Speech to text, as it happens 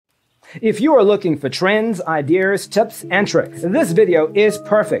If you are looking for trends, ideas, tips, and tricks, this video is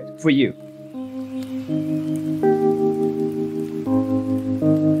perfect for you.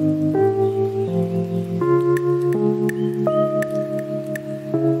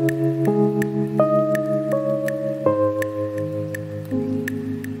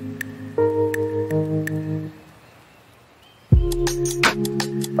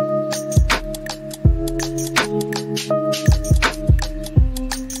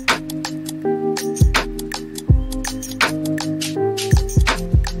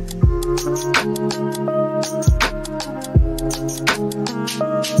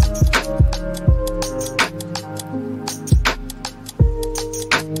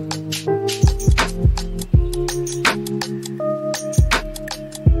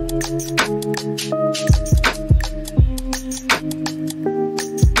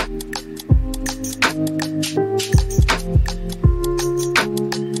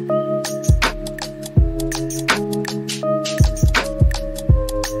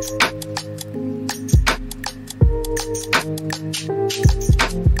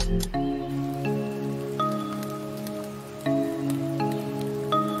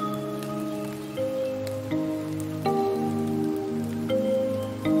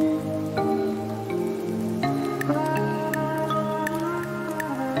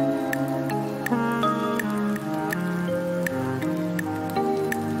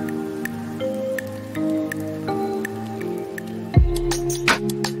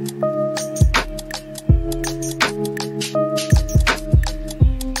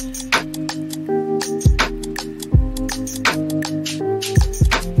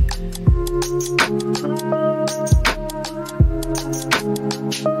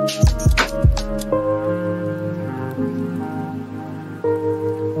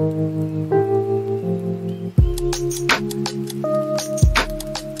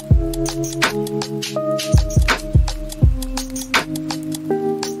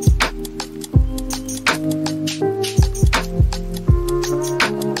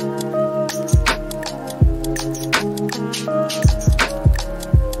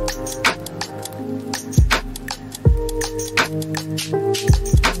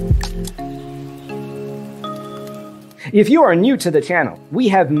 If you are new to the channel, we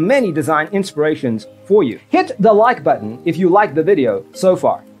have many design inspirations for you. Hit the like button if you like the video so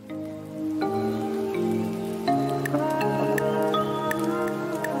far.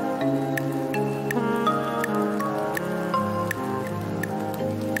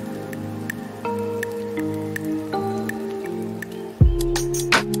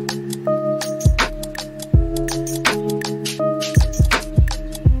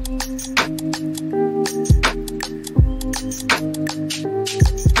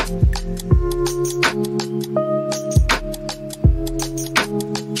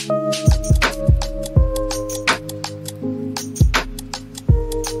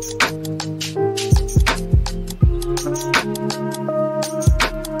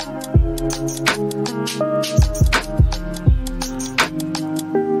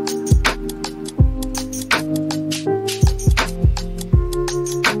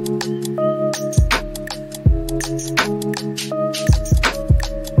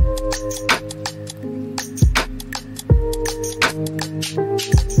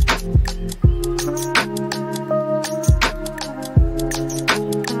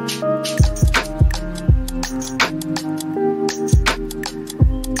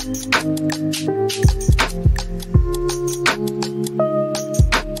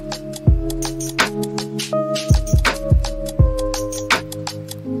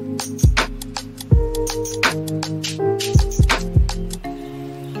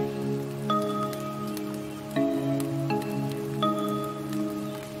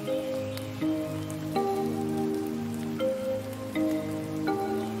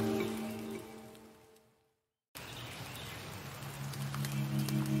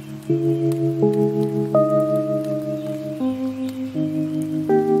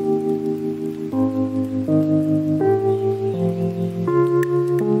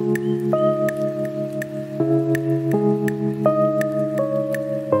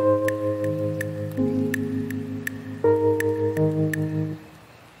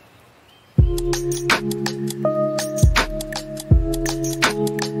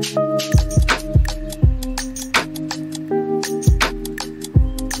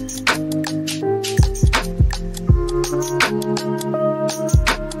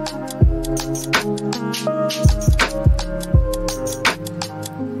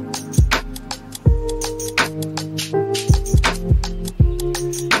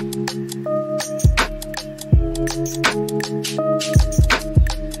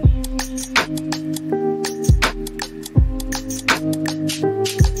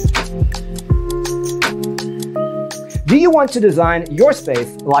 you want to design your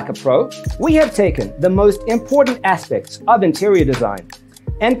space like a pro? We have taken the most important aspects of interior design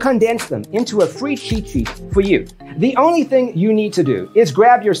and condensed them into a free cheat sheet for you. The only thing you need to do is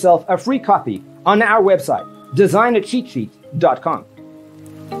grab yourself a free copy on our website, designercheatsheet.com.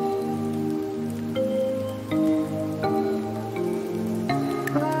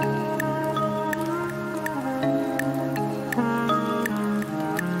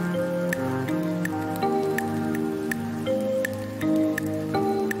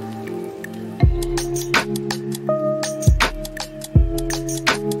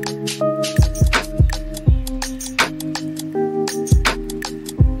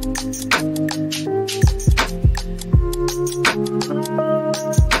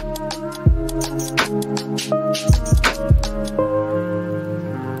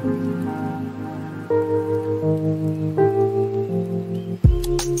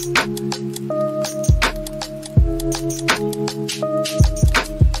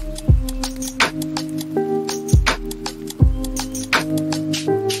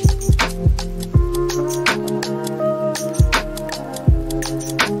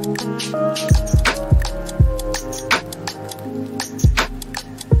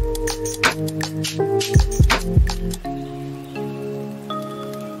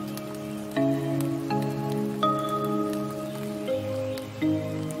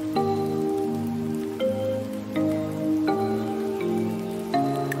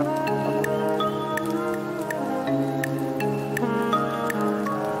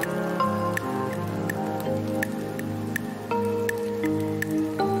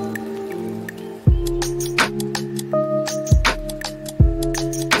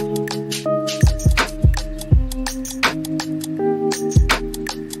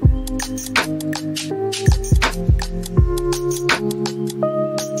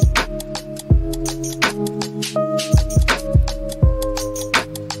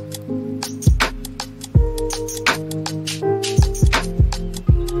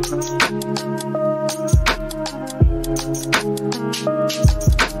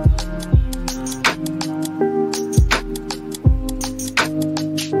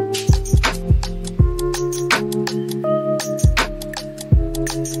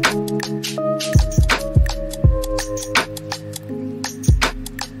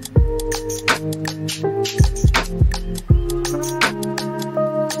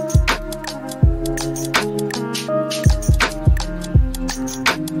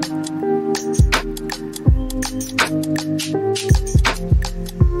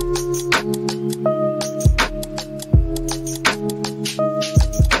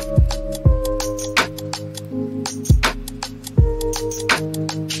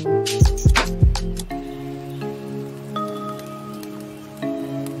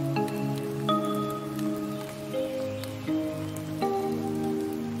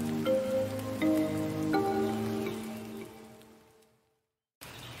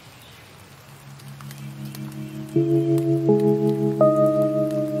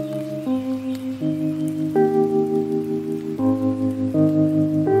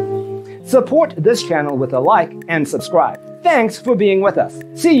 Support this channel with a like and subscribe. Thanks for being with us.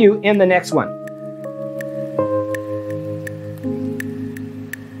 See you in the next one.